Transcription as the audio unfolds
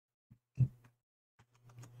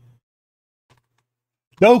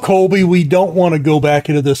No, Colby, we don't want to go back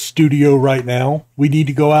into the studio right now. We need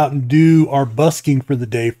to go out and do our busking for the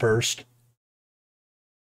day first.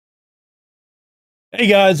 Hey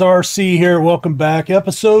guys, RC here. Welcome back.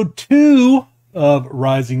 Episode 2 of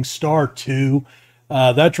Rising Star 2.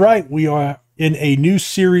 That's right. We are in a new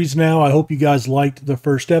series now. I hope you guys liked the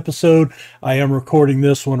first episode. I am recording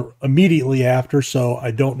this one immediately after, so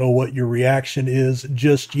I don't know what your reaction is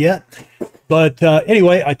just yet. But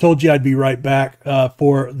anyway, I told you I'd be right back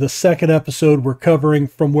for the second episode. We're covering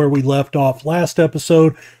from where we left off last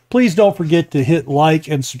episode. Please don't forget to hit like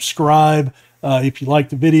and subscribe. If you like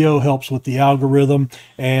the video, helps with the algorithm,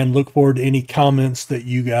 and look forward to any comments that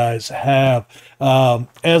you guys have.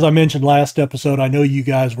 As I mentioned last episode, I know you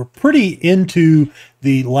guys were pretty into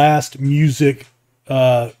the last music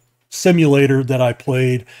simulator that I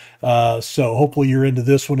played, so hopefully you're into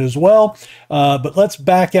this one as well. But let's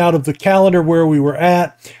back out of the calendar where we were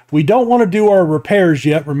at. We don't want to do our repairs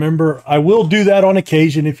yet. Remember, I will do that on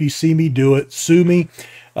occasion. If you see me do it, sue me.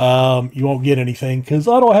 You won't get anything because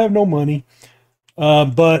I don't have no money.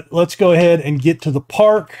 But let's go ahead and get to the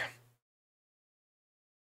park.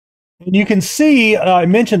 And you can see, I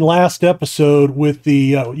mentioned last episode with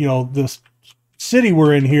the, the city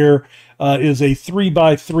we're in here is a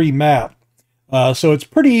 3x3 map. So it's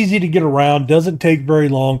pretty easy to get around, doesn't take very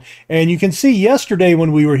long. And you can see yesterday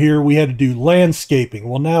when we were here, we had to do landscaping.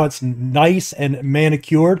 Well, now it's nice and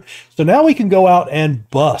manicured. So now we can go out and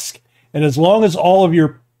busk. And as long as all of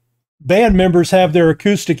your band members have their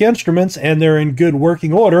acoustic instruments and they're in good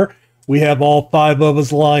working order, we have all 5 of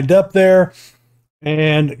us lined up there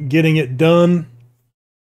and getting it done.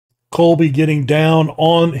 Colby getting down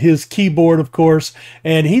on his keyboard, of course,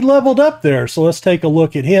 and he leveled up there. So let's take a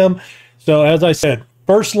look at him. So as I said,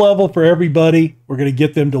 first level for everybody, we're going to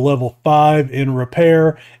get them to level 5 in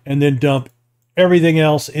repair and then dump everything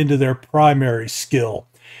else into their primary skill.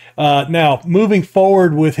 Now, moving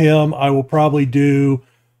forward with him, I will probably do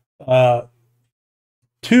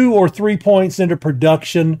 2 or 3 points into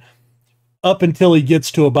production up until he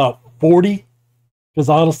gets to about 40, because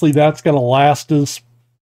honestly, that's going to last us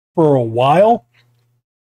for a while.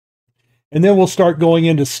 And then we'll start going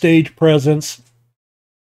into stage presence.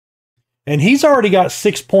 And he's already got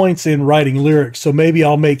 6 points in writing lyrics, so maybe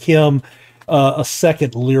I'll make him a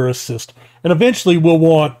second lyricist. And eventually we'll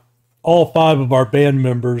want all 5 of our band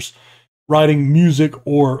members writing music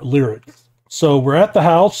or lyrics. So we're at the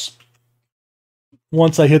house.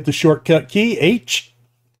 Once I hit the shortcut key, H.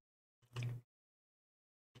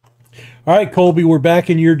 All right, Colby, we're back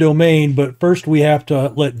in your domain, but first we have to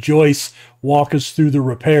let Joyce walk us through the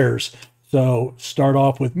repairs. So start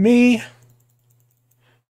off with me.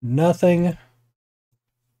 Nothing.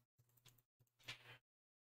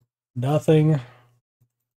 Nothing.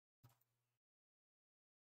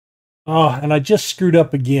 Oh, and I just screwed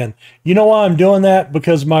up again. You know why I'm doing that?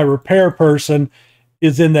 Because my repair person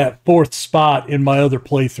is in that 4th spot in my other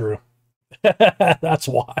playthrough. That's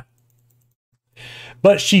why.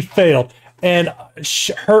 But she failed. And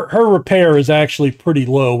her repair is actually pretty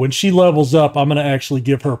low. When she levels up, I'm going to actually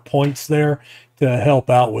give her points there to help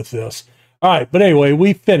out with this. All right, but anyway,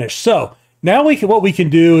 we finished. So now what we can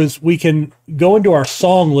do is we can go into our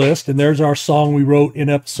song list, and there's our song we wrote in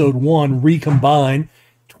episode 1, Recombine.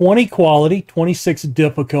 20 quality, 26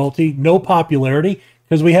 difficulty, no popularity,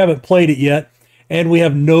 because we haven't played it yet, and we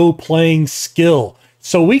have no playing skill.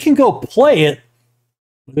 So we can go play it,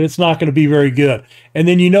 but it's not going to be very good. And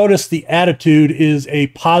then you notice the attitude is a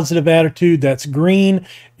positive attitude. That's green.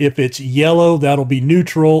 If it's yellow, that'll be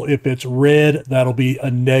neutral. If it's red, that'll be a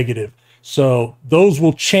negative. So those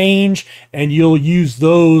will change, and you'll use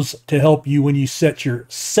those to help you when you set your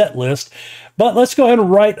set list. But let's go ahead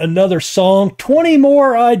and write another song. 20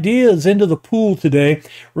 more ideas into the pool today.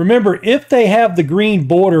 Remember, if they have the green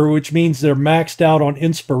border, which means they're maxed out on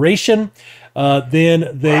inspiration,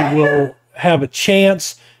 then they will have a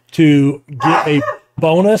chance to get a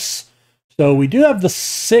bonus. So we do have the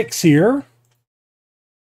 6 here.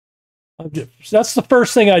 That's the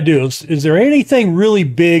first thing I do. Is there anything really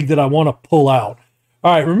big that I want to pull out?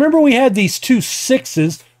 All right, remember we had these 2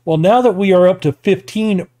 6s. Well, now that we are up to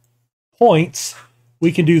 15 points,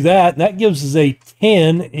 we can do that. That gives us a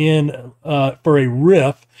 10 in for a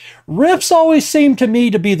riff. Riffs always seem to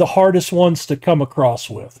me to be the hardest ones to come across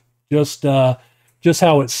with. Just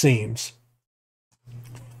how it seems.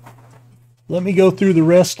 Let me go through the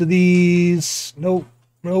rest of these. Nope,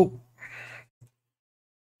 nope.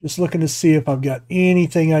 Just looking to see if I've got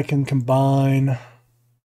anything I can combine.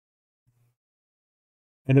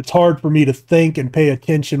 And it's hard for me to think and pay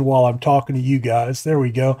attention while I'm talking to you guys. There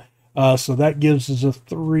we go. So that gives us a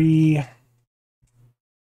 3.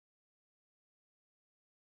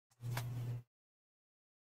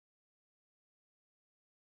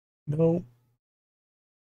 Nope.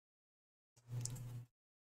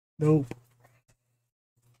 Nope.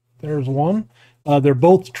 There's one. They're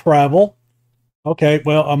both travel. Okay,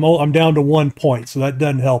 well, I'm down to 1 point, so that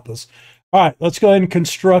doesn't help us. All right, let's go ahead and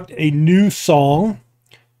construct a new song.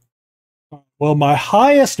 Well, my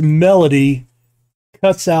highest melody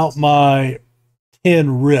cuts out my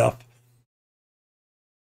 10 riff.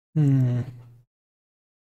 Hmm.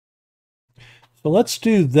 So let's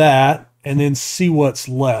do that and then see what's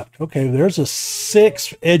left. Okay, there's a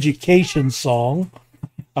 6 education song.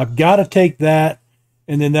 I've got to take that,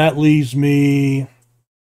 and then that leaves me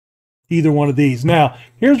either one of these. Now,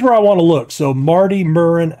 here's where I want to look. So Marty,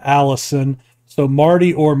 Murrin, Allison. So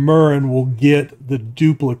Marty or Murrin will get the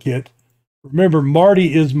duplicate. Remember,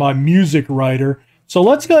 Marty is my music writer. So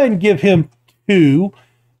let's go ahead and give him 2,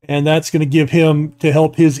 and that's going to give him to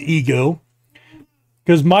help his ego,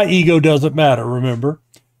 because my ego doesn't matter, remember.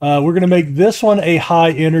 We're going to make this one a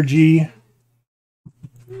high energy,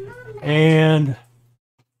 and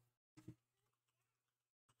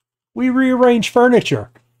we rearrange furniture.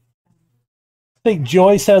 I think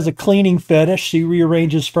Joyce has a cleaning fetish. She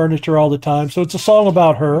rearranges furniture all the time. So it's a song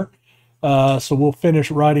about her. So we'll finish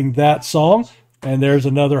writing that song. And there's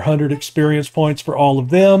another 100 experience points for all of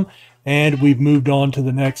them. And we've moved on to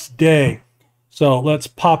the next day. So let's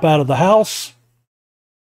pop out of the house.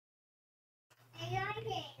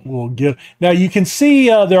 We'll get now. You can see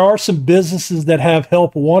there are some businesses that have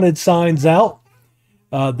help wanted signs out.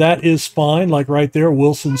 That is fine, like right there,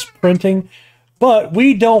 Wilson's Printing. But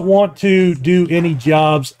we don't want to do any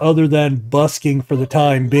jobs other than busking for the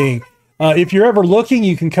time being. If you're ever looking,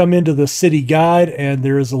 you can come into the city guide, and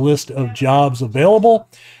there is a list of jobs available,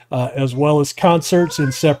 as well as concerts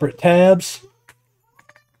in separate tabs.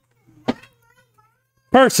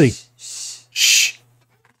 Percy, shh.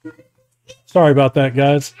 Sorry about that,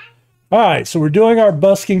 guys. All right, so we're doing our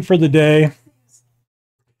busking for the day.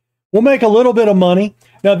 We'll make a little bit of money.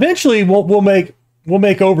 Now, eventually, we'll make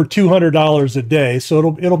over $200 a day,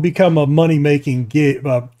 so it'll become a money making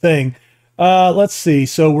thing. Let's see.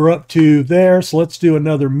 So we're up to there. So let's do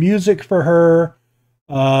another music for her,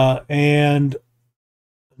 and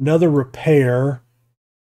another repair.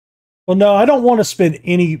 Well, no, I don't want to spend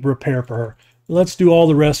any repair for her. Let's do all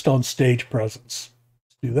the rest on stage presence.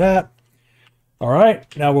 Let's do that. All right.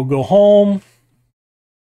 Now we'll go home.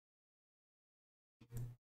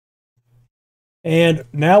 And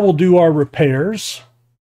now we'll do our repairs.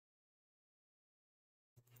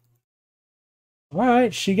 All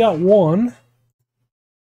right, she got 1.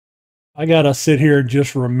 I got to sit here and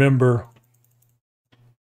just remember.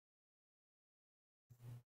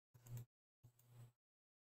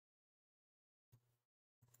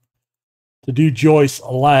 To do Joyce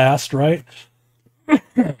last, right?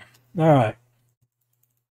 All right.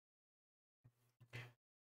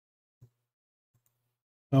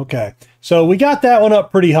 Okay, so we got that one up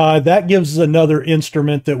pretty high. That gives us another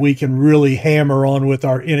instrument that we can really hammer on with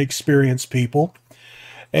our inexperienced people.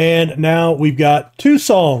 And now we've got 2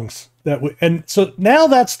 songs and so now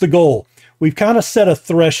that's the goal. We've kind of set a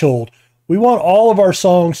threshold. We want all of our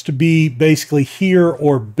songs to be basically here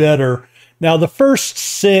or better. Now, the first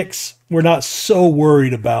 6, we're not so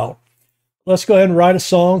worried about. Let's go ahead and write a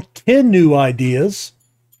song, 10 new ideas.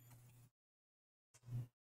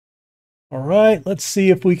 All right, let's see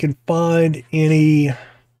if we can find any. All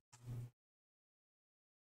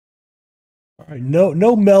right,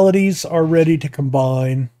 no melodies are ready to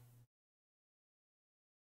combine.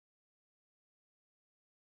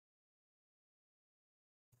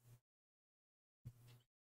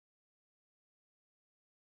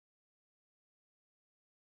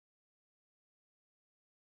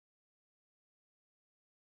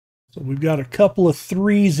 So we've got a couple of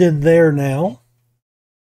 3s in there now.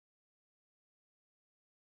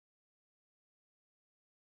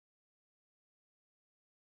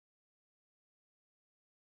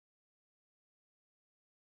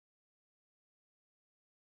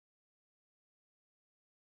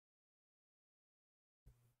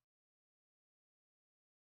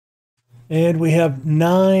 And we have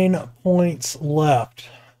 9 points left.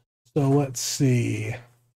 So let's see.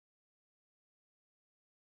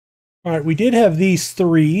 All right, we did have these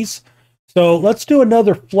 3s. So let's do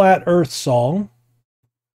another Flat Earth song.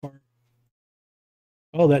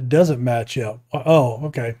 Oh, that doesn't match up. Oh,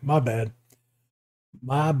 okay. My bad.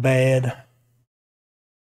 My bad.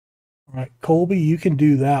 All right, Colby, you can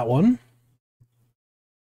do that one.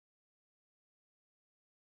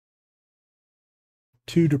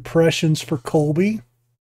 Two depressions for Colby.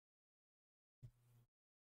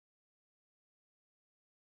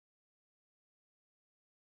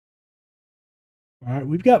 All right,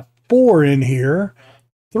 we've got 4 in here.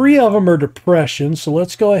 Three of them are depressions, so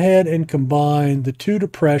let's go ahead and combine the two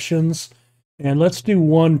depressions, and let's do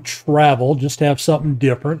one travel, just to have something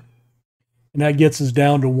different. And that gets us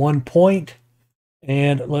down to 1 point.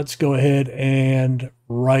 And let's go ahead and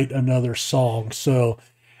write another song. So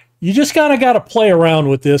you just kind of got to play around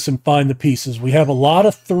with this and find the pieces. We have a lot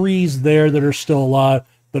of threes there that are still alive,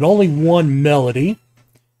 but only one melody.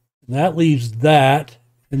 And that leaves that,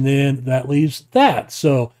 and then that leaves that.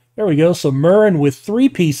 So there we go. So Murren with 3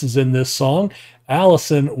 pieces in this song,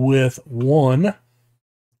 Allison with 1.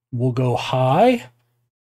 We'll go high.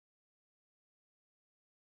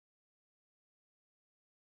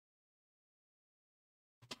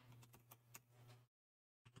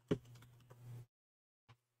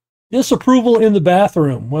 Disapproval in the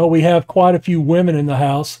bathroom. Well, we have quite a few women in the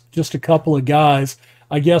house, just a couple of guys.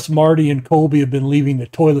 I guess Marty and Colby have been leaving the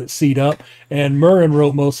toilet seat up, and Murren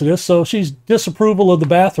wrote most of this, so she's disapproval of the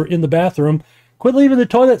bathroom in the bathroom. Quit leaving the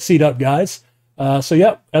toilet seat up, guys. So,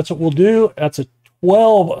 yep, that's what we'll do. That's a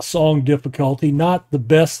 12 song difficulty, not the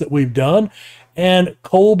best that we've done. And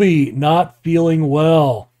Colby not feeling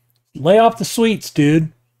well. Lay off the sweets,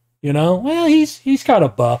 dude. You know, well, he's kind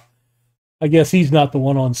of buff. I guess he's not the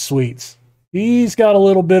one on sweets. He's got a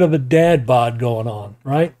little bit of a dad bod going on,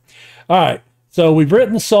 right? All right. So we've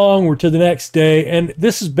written the song. We're to the next day. And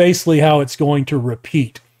this is basically how it's going to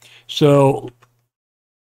repeat. So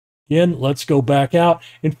again, let's go back out.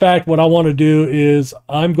 In fact, what I want to do is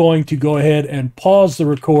I'm going to go ahead and pause the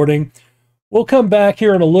recording. We'll come back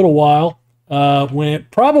here in a little while. When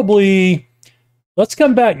probably, let's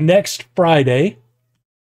come back next Friday.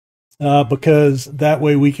 Because that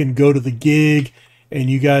way we can go to the gig and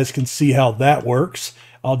you guys can see how that works.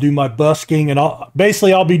 I'll do my busking, and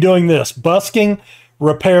I'll be doing this: busking,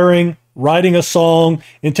 repairing, writing a song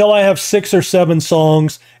until I have 6 or 7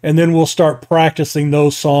 songs, and then we'll start practicing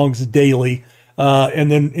those songs daily,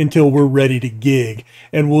 and then until we're ready to gig.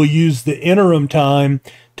 And we'll use the interim time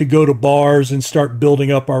to go to bars and start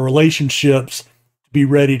building up our relationships to be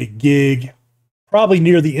ready to gig probably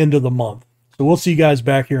near the end of the month. So we'll see you guys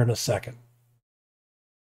back here in a second.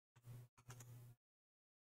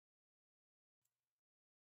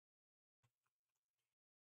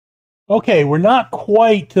 Okay, we're not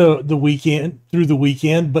quite through the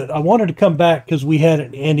weekend, but I wanted to come back because we had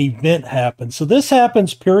an event happen. So this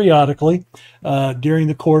happens periodically during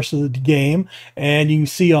the course of the game, and you can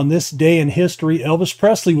see on this day in history, Elvis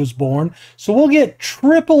Presley was born. So we'll get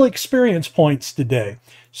triple experience points today.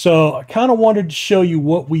 So I kind of wanted to show you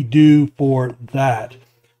what we do for that.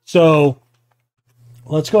 So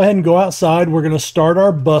let's go ahead and go outside. We're going to start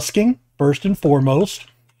our busking first and foremost.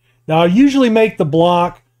 Now I usually make the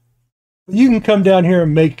block. You can come down here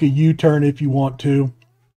and make a U-turn if you want to.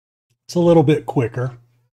 It's a little bit quicker.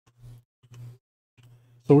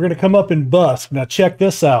 So we're going to come up and busk. Now check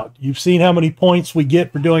this out. You've seen how many points we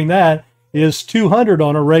get for doing that is 200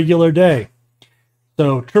 on a regular day.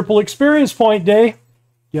 So triple experience point day.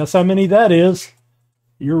 Guess how many that is?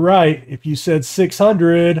 You're right. If you said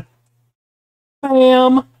 600,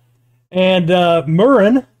 bam. And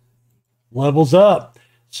Murren levels up.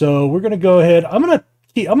 So we're going to go ahead. I'm going to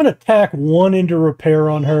tack 1 into repair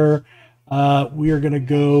on her. We are going to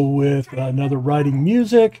go with another writing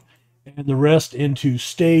music and the rest into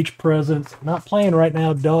stage presence. Not playing right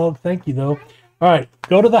now, dog. Thank you, though. All right,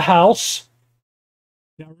 go to the house.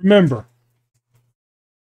 Now remember,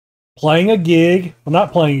 playing a gig, well,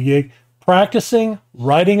 not playing a gig, practicing,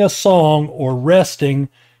 writing a song, or resting,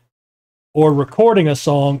 or recording a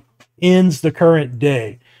song ends the current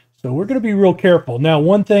day. So we're going to be real careful. Now,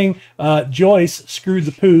 one thing, Joyce screwed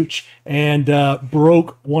the pooch and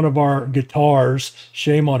broke one of our guitars.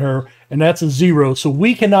 Shame on her. And that's a 0. So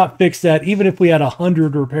we cannot fix that. Even if we had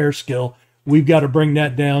 100 repair skill, we've got to bring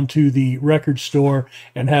that down to the record store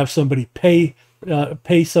and have somebody pay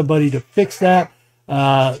somebody to fix that.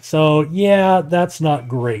 So yeah, that's not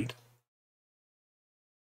great.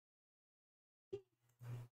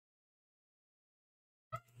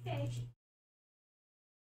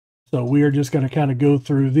 So we are just going to kind of go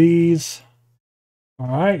through these. All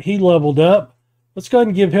right, he leveled up. Let's go ahead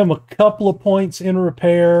and give him a couple of points in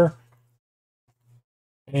repair.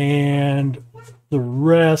 And the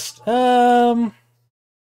rest, let's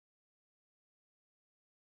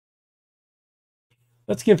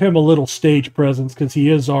give him a little stage presence because he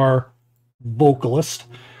is our vocalist.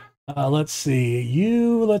 Let's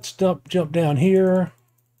see, let's jump down here.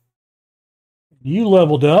 You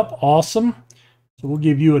leveled up, awesome. So we'll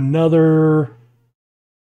give you another,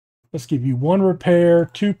 let's give you 1 repair,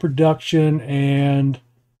 2 production, and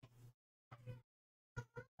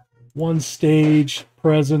 1 stage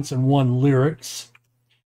presence and 1 lyrics.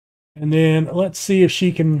 And then let's see if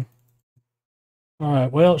she can. All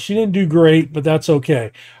right. Well, she didn't do great, but that's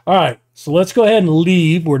okay. All right. So let's go ahead and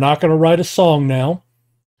leave. We're not going to write a song now.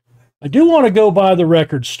 I do want to go by the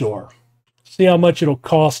record store, see how much it'll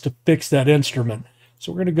cost to fix that instrument.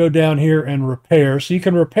 So we're going to go down here and repair. So you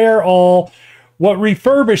can repair all. What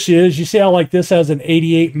refurbish is, you see how like this has an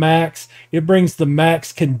 88 max? It brings the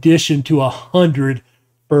max condition to 100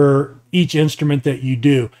 for each instrument that you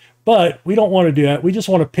do. But we don't want to do that. We just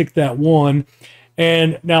want to pick that one.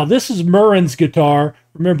 And now this is Murren's guitar.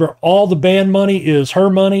 Remember, all the band money is her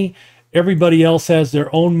money. Everybody else has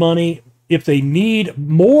their own money. If they need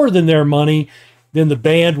more than their money, then the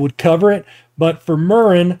band would cover it. But for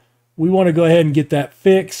Murren, we want to go ahead and get that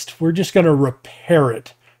fixed. We're just going to repair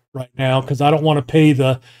it right now because I don't want to pay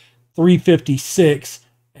the 356.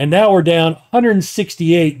 And now we're down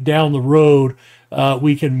 168 down the road.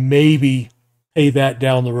 We can maybe pay that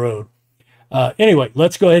down the road. Anyway,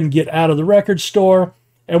 let's go ahead and get out of the record store.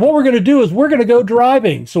 And what we're going to do is we're going to go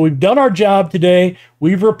driving. So we've done our job today.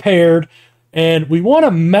 We've repaired. And we want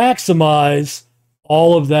to maximize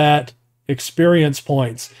all of that experience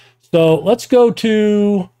points. So let's go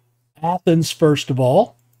to Athens first of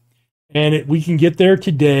all. And we can get there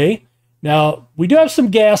today. Now, we do have some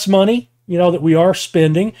gas money, that we are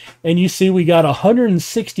spending. And you see we got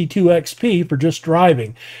 162 XP for just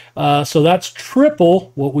driving. So that's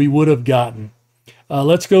triple what we would have gotten.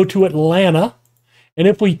 Let's go to Atlanta. And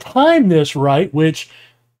if we time this right, which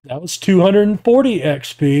that was 240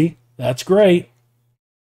 XP, that's great.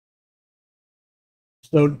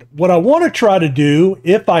 So what I want to try to do,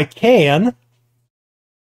 if I can,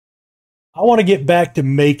 I want to get back to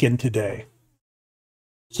Macon today.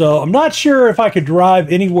 So I'm not sure if I could drive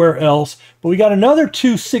anywhere else, but we got another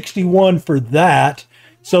 261 for that.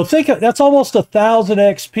 So think that's almost 1,000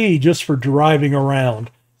 XP just for driving around.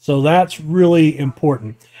 So that's really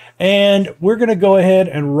important. And we're going to go ahead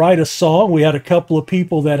and write a song. We had a couple of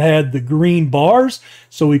people that had the green bars.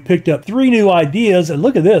 So we picked up 3 new ideas. And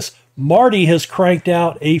look at this. Marty has cranked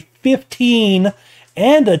out a 15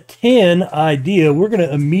 and a 10 idea. We're going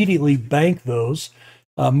to immediately bank those.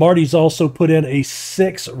 Marty's also put in a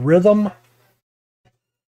 6 rhythm.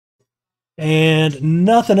 And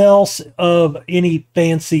nothing else of any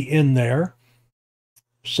fancy in there.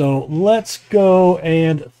 So let's go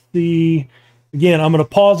and see. Again, I'm going to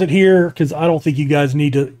pause it here because I don't think you guys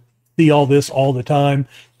need to see all this all the time.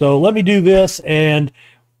 So let me do this, and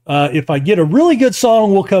if I get a really good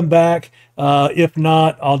song, we'll come back. If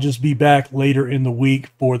not, I'll just be back later in the week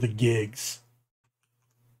for the gigs.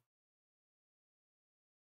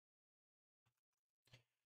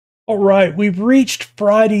 All right, we've reached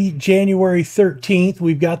Friday, January 13th.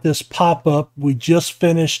 We've got this pop-up. We just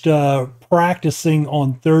finished practicing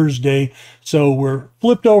on Thursday, so we're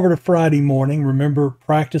flipped over to Friday morning. Remember,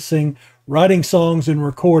 practicing, writing songs, and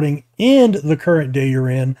recording in the current day you're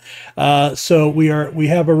in. So we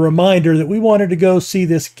have a reminder that we wanted to go see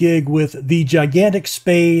this gig with the Gigantic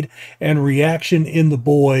Spade and Reaction in the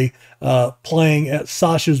Boy playing at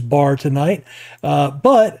Sasha's Bar tonight.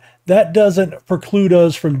 But that doesn't preclude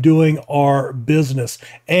us from doing our business.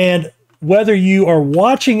 And whether you are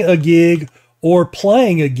watching a gig or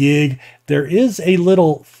playing a gig, there is a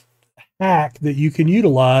little hack that you can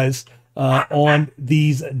utilize on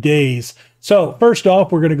these days. So first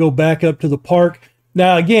off, we're going to go back up to the park.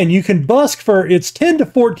 Now, again, you can busk for, it's 10 to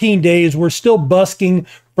 14 days. We're still busking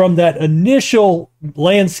from that initial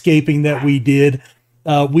landscaping that we did.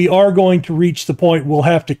 We are going to reach the point we'll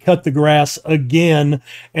have to cut the grass again,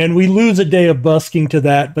 and we lose a day of busking to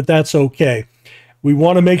that, but that's okay. We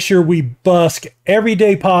want to make sure we busk every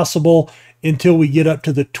day possible until we get up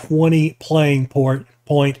to the 20 playing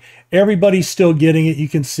point. Everybody's still getting it. You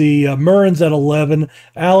can see Murren's at 11,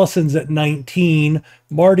 Allison's at 19,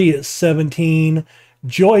 Marty at 17,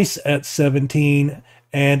 Joyce at 17,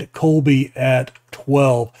 and Colby at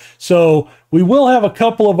 12. So we will have a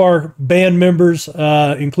couple of our band members,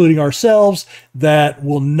 including ourselves, that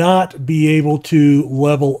will not be able to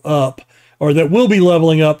level up, or that will be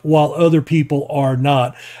leveling up while other people are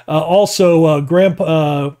not. Also,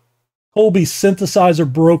 Colby's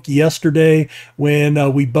synthesizer broke yesterday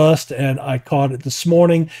when we bust, and I caught it this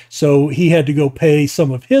morning. So he had to go pay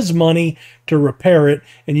some of his money to repair it.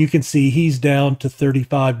 And you can see he's down to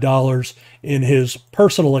 $35 in his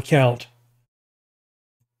personal account.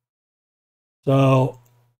 So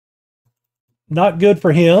not good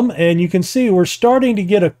for him. And you can see we're starting to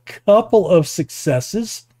get a couple of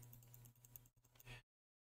successes.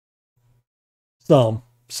 Some.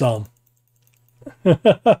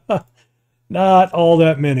 Not all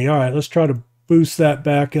that many. All right, let's try to boost that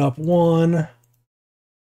back up 1.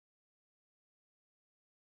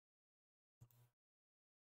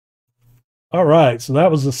 All right, so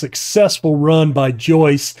that was a successful run by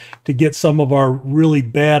Joyce to get some of our really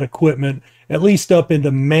bad equipment at least up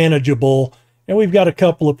into manageable. And we've got a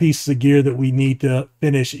couple of pieces of gear that we need to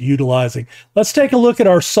finish utilizing. Let's take a look at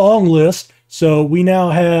our song list. So we now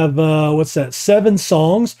have, what's that, 7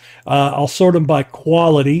 songs. I'll sort them by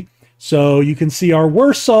quality. So you can see our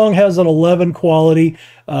worst song has an 11 quality.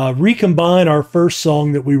 Recombine, our first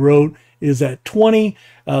song that we wrote, is at 20.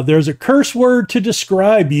 There's a curse word to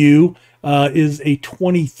describe you, is a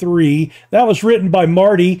 23. That was written by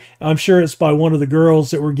Marty. I'm sure it's by one of the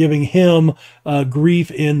girls that were giving him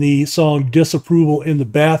grief in the song Disapproval in the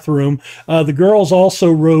Bathroom. The girls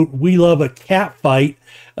also wrote We Love a Cat Fight.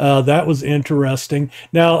 That was interesting.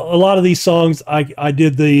 Now, a lot of these songs, I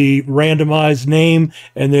did the randomized name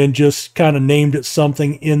and then just kind of named it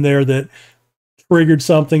something in there that triggered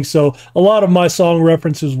something. So a lot of my song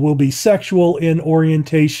references will be sexual in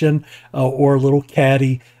orientation, or a little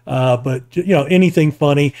catty, but anything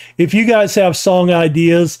funny. If you guys have song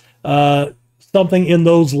ideas, something in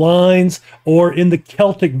those lines or in the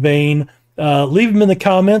Celtic vein, leave them in the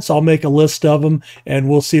comments. I'll make a list of them and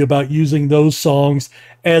we'll see about using those songs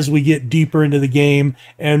as we get deeper into the game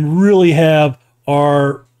and really have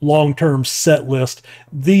our long-term set list.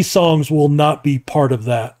 These songs will not be part of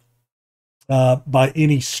that by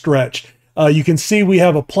any stretch. You can see we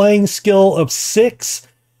have a playing skill of 6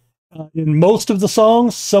 in most of the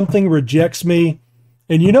songs. Something rejects me.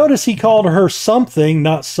 And you notice he called her something,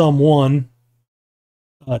 not someone.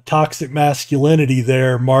 Toxic masculinity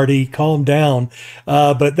there, Marty. Calm down.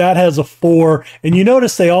 But that has a 4. And you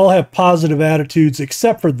notice they all have positive attitudes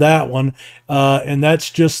except for that one. And that's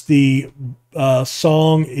just the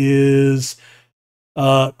song is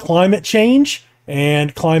climate change.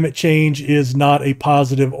 And climate change is not a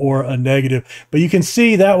positive or a negative. But you can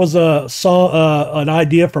see that was a song, an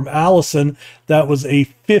idea from Allison. That was a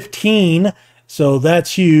 15. So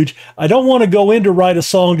that's huge. I don't want to go in to write a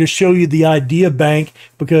song to show you the idea bank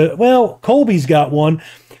because, well, Colby's got one.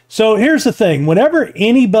 So here's the thing. Whenever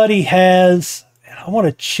anybody has, I want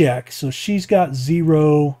to check. So she's got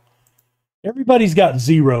 0. Everybody's got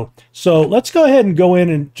 0. So let's go ahead and go in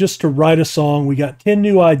and just to write a song. We got 10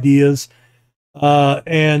 new ideas.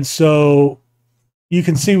 And so you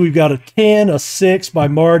can see we've got a 10, a 6 by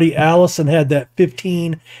Marty. Allison had that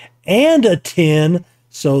 15 and a 10.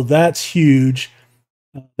 So that's huge.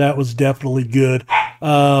 That was definitely good.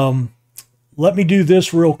 Let me do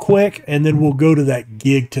this real quick and then we'll go to that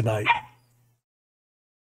gig tonight.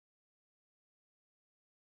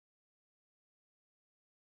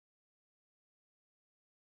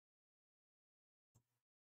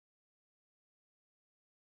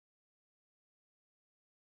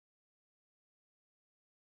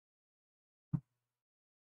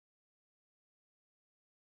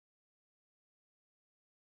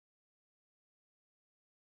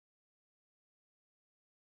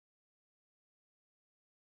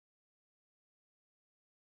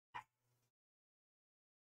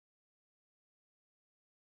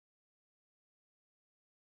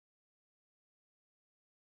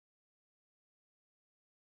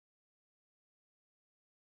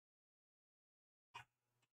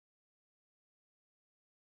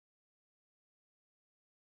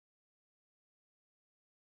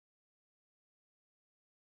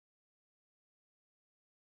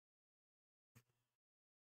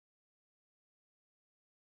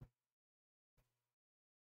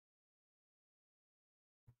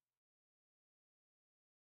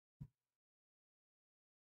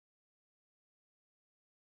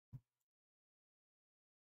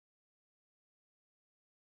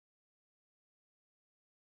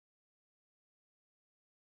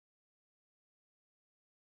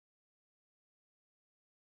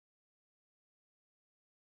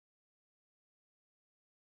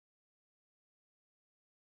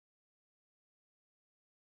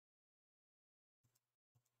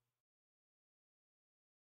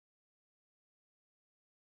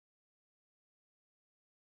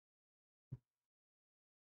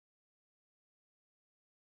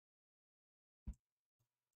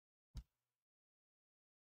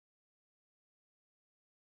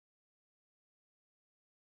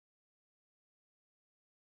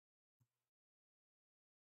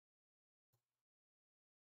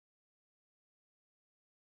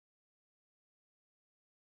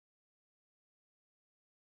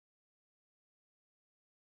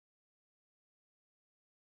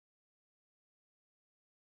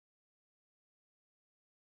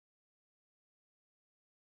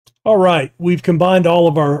 All right, we've combined all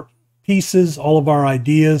of our pieces, all of our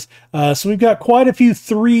ideas. So we've got quite a few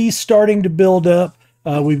 3s starting to build up.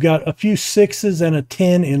 We've got a few 6s and a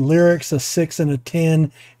 10 in lyrics, a 6 and a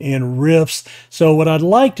 10 in riffs. So what I'd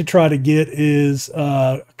like to try to get is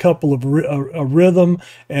a couple of a rhythm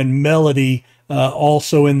and melody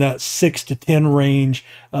also in that 6 to 10 range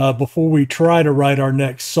before we try to write our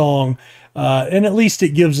next song. And at least it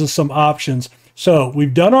gives us some options. So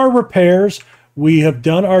we've done our repairs. We have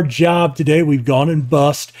done our job today. We've gone and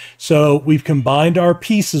bust. So we've combined our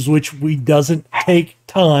pieces, which doesn't take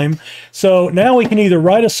time. So now we can either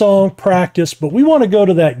write a song, practice, but we want to go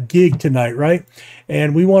to that gig tonight, right?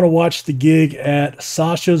 And we want to watch the gig at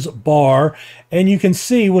Sasha's Bar. And you can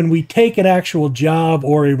see when we take an actual job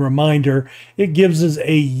or a reminder, it gives us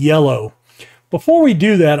a yellow. Before we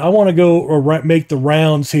do that, I want to go or make the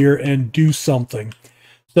rounds here and do something.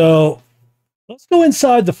 So let's go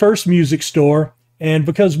inside the first music store, and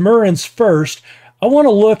because Murren's first, I want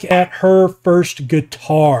to look at her first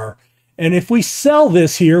guitar. And if we sell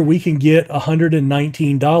this here, we can get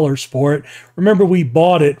 $119 for it. Remember, we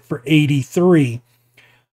bought it for $83.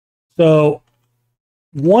 So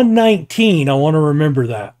 $119, I want to remember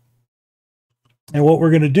that. And what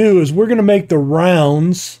we're going to do is we're going to make the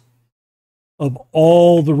rounds of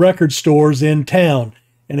all the record stores in town.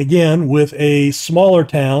 And again, with a smaller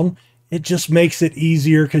town, it just makes it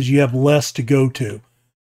easier because you have less to go to.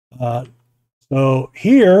 So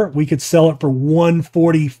here we could sell it for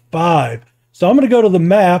 $145. So I'm going to go to the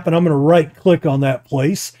map and I'm going to right click on that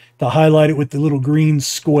place to highlight it with the little green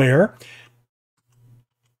square.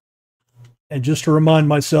 And just to remind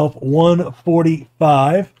myself,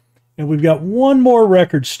 $145. And we've got one more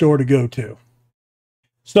record store to go to.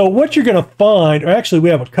 So what you're going to find, or actually we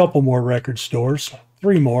have a couple more record stores,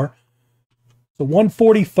 3 more. So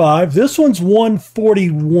 145. This one's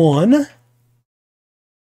 141.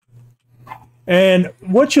 And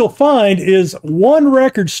what you'll find is one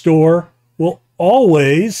record store will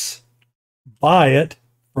always buy it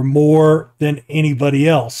for more than anybody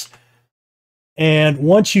else. And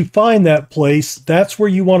once you find that place, that's where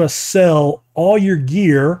you want to sell all your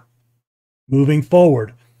gear moving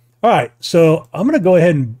forward. All right, so I'm going to go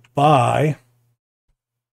ahead and buy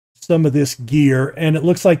some of this gear, and it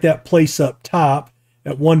looks like that place up top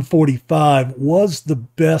at 145 was the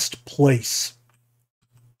best place.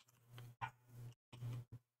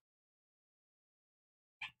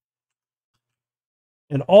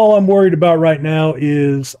 And all I'm worried about right now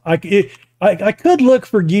is I could look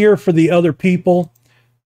for gear for the other people,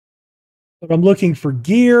 but I'm looking for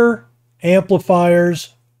gear,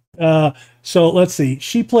 amplifiers. So let's see.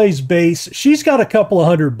 She plays bass. She's got a couple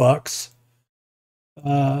of $100.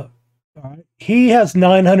 All right. He has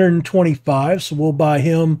 925, so we'll buy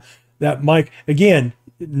him that mic. Again,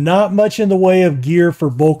 not much in the way of gear for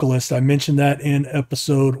vocalists. I mentioned that in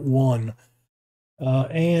episode 1.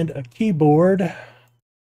 And a keyboard.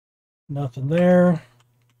 Nothing there.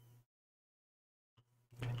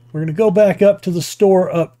 We're going to go back up to the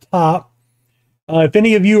store up top. If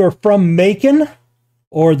any of you are from Macon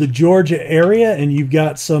or the Georgia area and you've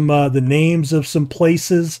got some the names of some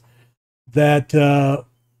places that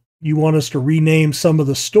you want us to rename some of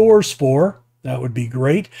the stores for, that would be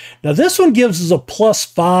great. Now this one gives us a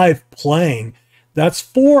 +5 playing. That's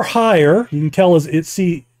 4 higher. You can tell us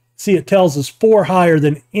it tells us 4 higher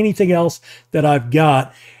than anything else that I've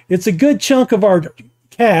got. It's a good chunk of our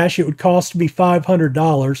cash. It would cost me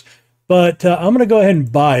 $500, but I'm going to go ahead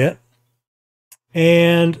and buy it.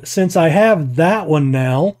 And since I have that one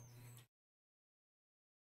now,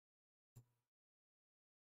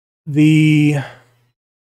 I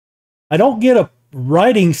don't get a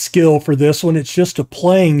writing skill for this one. It's just a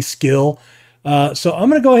playing skill. So I'm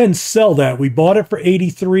going to go ahead and sell that. We bought it for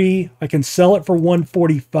 $83. I can sell it for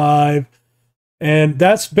 $145. And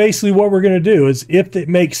that's basically what we're going to do, is if it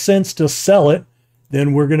makes sense to sell it,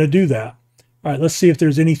 then we're going to do that. All right, let's see if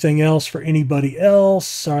there's anything else for anybody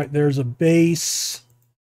else. All right, there's a bass.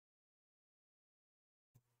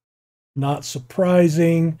 Not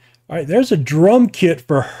surprising. All right, there's a drum kit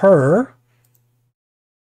for her.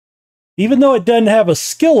 Even though it doesn't have a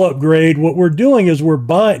skill upgrade, what we're doing is we're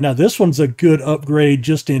buying. Now, this one's a good upgrade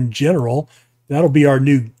just in general. That'll be our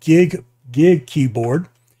new gig keyboard.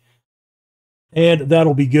 And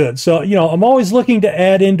that'll be good. So, I'm always looking to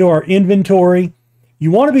add into our inventory. You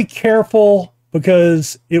want to be careful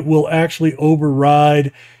because it will actually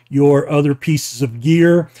override your other pieces of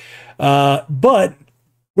gear. But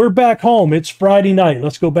we're back home. It's Friday night.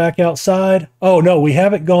 Let's go back outside. Oh, no, we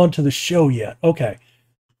haven't gone to the show yet. Okay.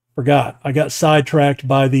 Forgot. I got sidetracked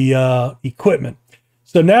by the equipment.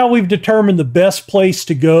 So now we've determined the best place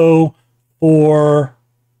to go for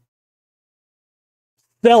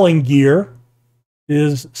selling gear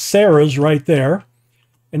is Sarah's right there.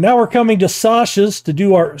 And now we're coming to Sasha's to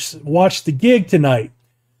do our watch the gig tonight.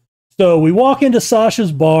 So we walk into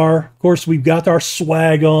Sasha's bar. Of course, we've got our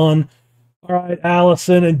swag on. All right,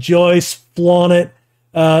 Allison and Joyce, flaunt it.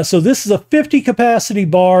 So this is a 50 capacity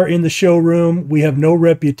bar in the showroom. We have no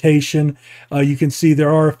reputation. You can see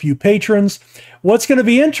there are a few patrons. What's going to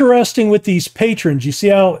be interesting with these patrons, you see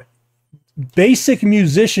how basic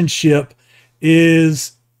musicianship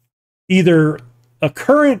is either a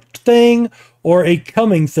current thing or a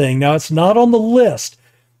coming thing. Now, it's not on the list.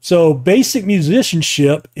 So basic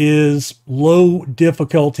musicianship is low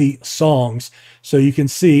difficulty songs. So you can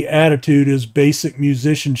see attitude is basic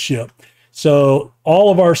musicianship. So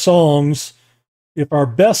all of our songs, if our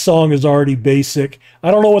best song is already basic, I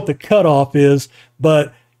don't know what the cutoff is,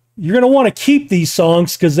 but you're going to want to keep these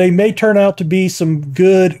songs because they may turn out to be some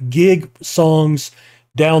good gig songs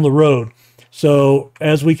down the road. So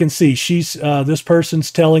as we can see, this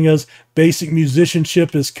person's telling us basic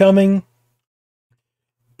musicianship is coming.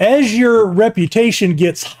 As your reputation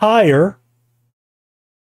gets higher,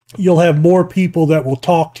 you'll have more people that will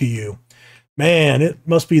talk to you. Man, it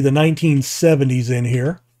must be the 1970s in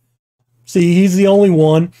here. See, he's the only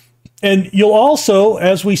one. And you'll also,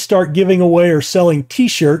 as we start giving away or selling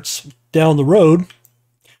t-shirts down the road,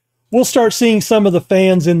 we'll start seeing some of the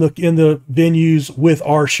fans in the venues with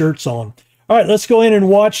our shirts on. All right, let's go in and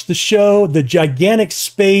watch the show. The Gigantic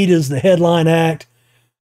Spade is the headline act.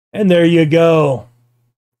 And there you go.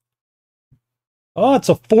 Oh, it's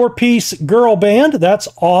a 4-piece girl band. That's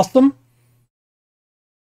awesome.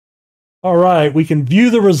 All right, we can view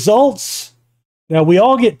the results. Now, we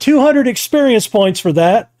all get 200 experience points for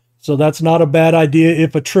that, so that's not a bad idea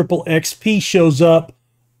if a triple XP shows up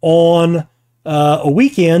on a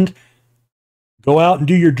weekend. Go out and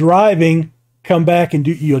do your driving, come back and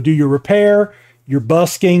do your repair, your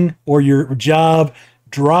busking, or your job,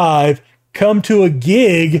 drive, come to a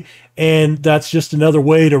gig, and that's just another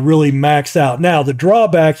way to really max out. Now, the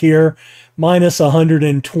drawback here, minus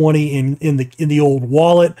 120 in the old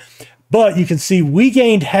wallet, but you can see we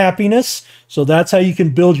gained happiness, so that's how you can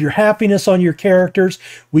build your happiness on your characters.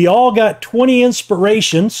 We all got 20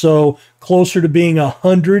 inspiration, so closer to being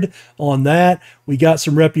 100 on that. We got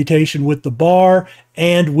some reputation with the bar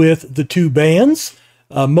and with the two bands,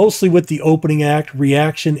 mostly with the opening act,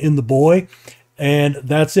 Reaction in the Boy. And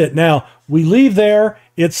that's it. Now, we leave there.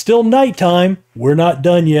 It's still nighttime. We're not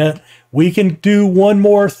done yet. We can do one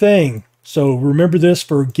more thing. So remember this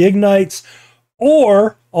for gig nights,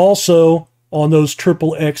 or also on those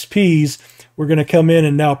triple XPs, we're going to come in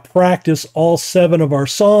and now practice all 7 of our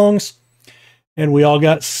songs. And we all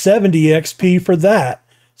got 70 XP for that.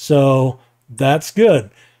 So that's good.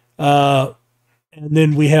 And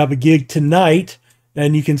then we have a gig tonight.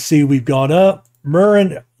 And you can see we've gone up.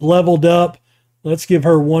 Murren leveled up. Let's give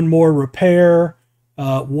her one more repair,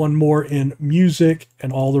 one more in music,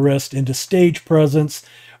 and all the rest into stage presence.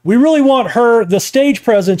 We really want her, the stage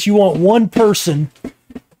presence, you want one person,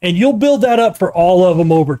 and you'll build that up for all of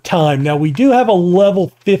them over time. Now, we do have a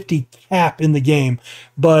level 50 cap in the game,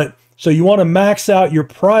 but so you want to max out your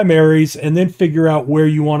primaries and then figure out where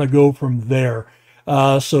you want to go from there.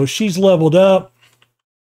 So she's leveled up.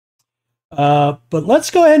 But let's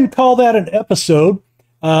go ahead and call that an episode.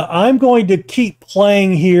 I'm going to keep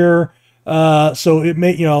playing here. So it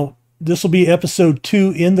may, this will be episode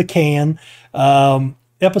 2 in the can.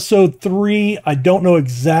 Episode 3, I don't know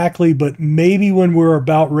exactly, but maybe when we're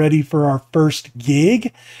about ready for our first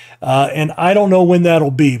gig. And I don't know when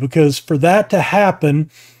that'll be, because for that to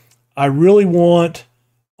happen, I really want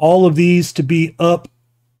all of these to be up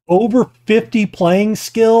over 50 playing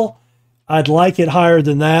skill. I'd like it higher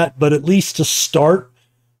than that, but at least to start,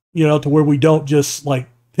 to where we don't just like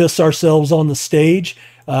piss ourselves on the stage.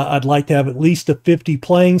 I'd like to have at least a 50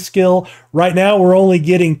 playing skill. Right now, we're only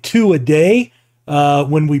getting 2 a day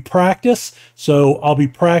when we practice. So I'll be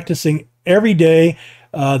practicing every day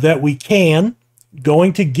that we can,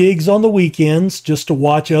 going to gigs on the weekends just to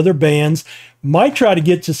watch other bands. Might try to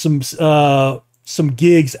get to some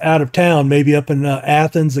gigs out of town, maybe up in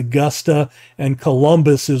Athens, Augusta, and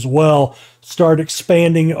Columbus as well. Start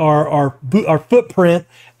expanding our footprint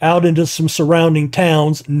out into some surrounding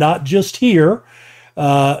towns, not just here.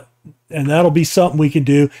 And that'll be something we can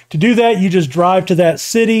do. To do that, you just drive to that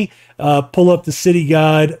city, pull up the city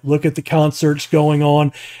guide, look at the concerts going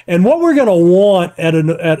on. And what we're going to want at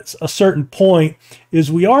a certain point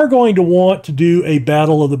is we are going to want to do a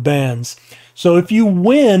battle of the bands. So if you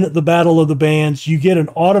win the battle of the bands, you get an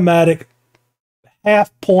automatic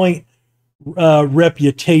half-point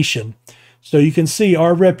reputation. So you can see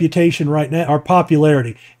our reputation right now, our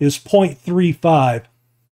popularity is 0.35.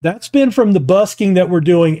 That's been from the busking that we're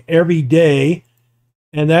doing every day.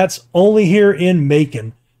 and that's only here in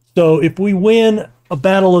Macon. So if we win a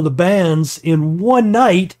Battle of the Bands in one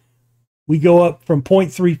night, we go up from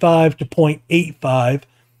 0.35 to 0.85.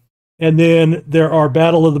 And then there are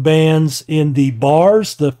Battle of the Bands in the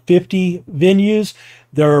bars, the 50 venues.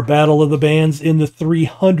 There are Battle of the Bands in the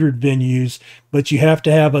 300 venues, but you have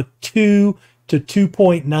to have a 2 to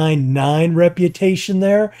 2.99 reputation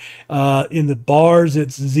there. In the bars,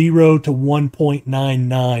 it's 0 to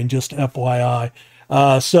 1.99, just FYI.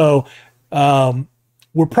 So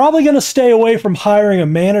we're probably going to stay away from hiring a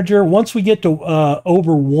manager. Once we get to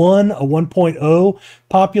over a 1.0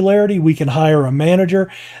 popularity, we can hire a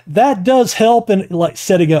manager. That does help in like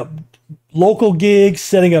setting up local gigs,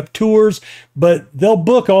 setting up tours, but they'll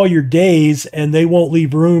book all your days and they won't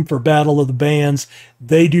leave room for Battle of the Bands.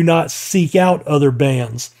 They do not seek out other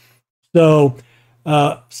bands. So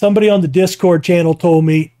somebody on the Discord channel told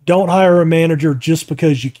me, don't hire a manager just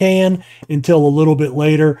because you can until a little bit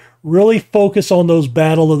later. Really focus on those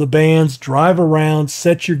Battle of the Bands, drive around,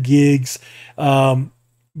 set your gigs, build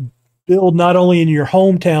not only in your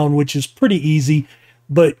hometown, which is pretty easy,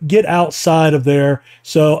 but get outside of there.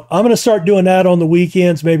 So I'm going to start doing that on the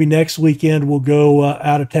weekends. Maybe next weekend we'll go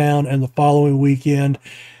out of town and the following weekend.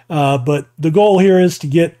 But the goal here is to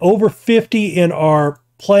get over 50 in our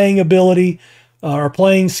playing ability, our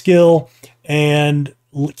playing skill, and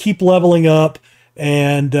keep leveling up.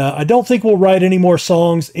 And I don't think we'll write any more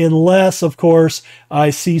songs unless, of course, I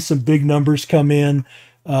see some big numbers come in.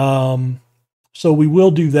 So we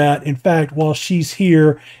will do that. In fact, while she's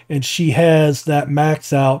here and she has that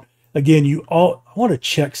max out, again, I want to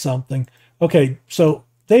check something. Okay, so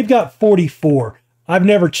they've got 44. I've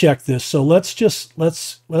never checked this, so let's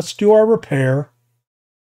do our repair.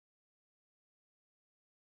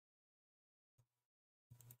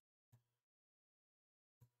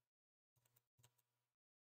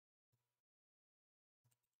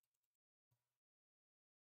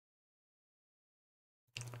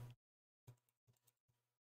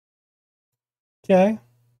 Okay.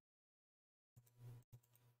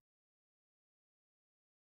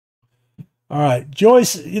 All right,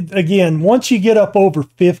 Joyce, again, once you get up over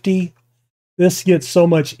 50, this gets so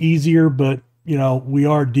much easier, but we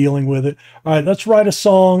are dealing with it. All right, let's write a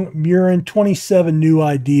song. Murin, 27 new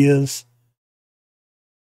ideas.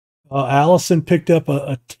 Allison picked up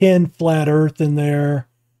a 10 flat earth in there.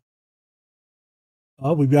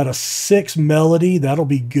 We've got a 6 melody. That'll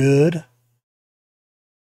be good.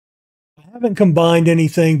 I haven't combined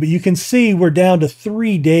anything, but you can see we're down to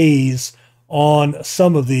 3 days on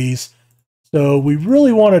some of these. So we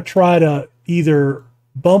really want to try to either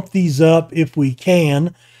bump these up if we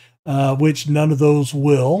can, which none of those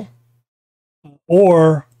will,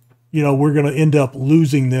 or, we're going to end up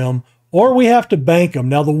losing them, or we have to bank them.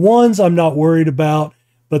 Now, the ones I'm not worried about,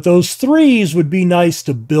 but those threes would be nice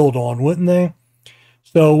to build on, wouldn't they?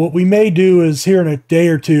 So what we may do is here in a day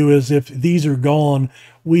or two is if these are gone,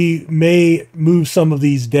 we may move some of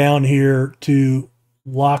these down here to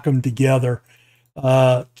lock them together,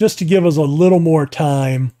 just to give us a little more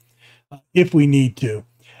time if we need to.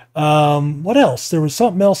 What else? There was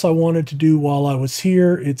something else I wanted to do while I was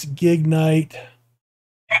here. It's gig night.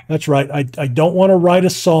 That's right. I don't want to write a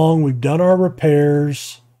song. We've done our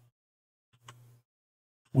repairs.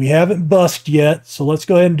 We haven't busked yet, so let's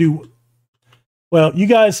go ahead and do. Well, you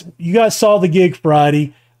guys saw the gig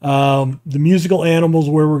Friday. The musical animals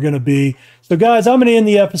where we're going to be. So, guys, I'm going to end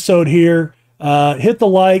the episode here. Hit the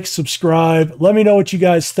like, subscribe. Let me know what you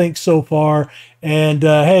guys think so far. And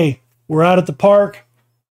hey, we're out at the park.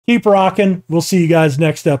 Keep rocking. We'll see you guys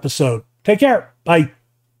next episode. Take care. Bye.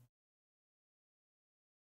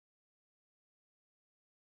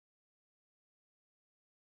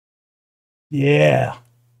 Yeah.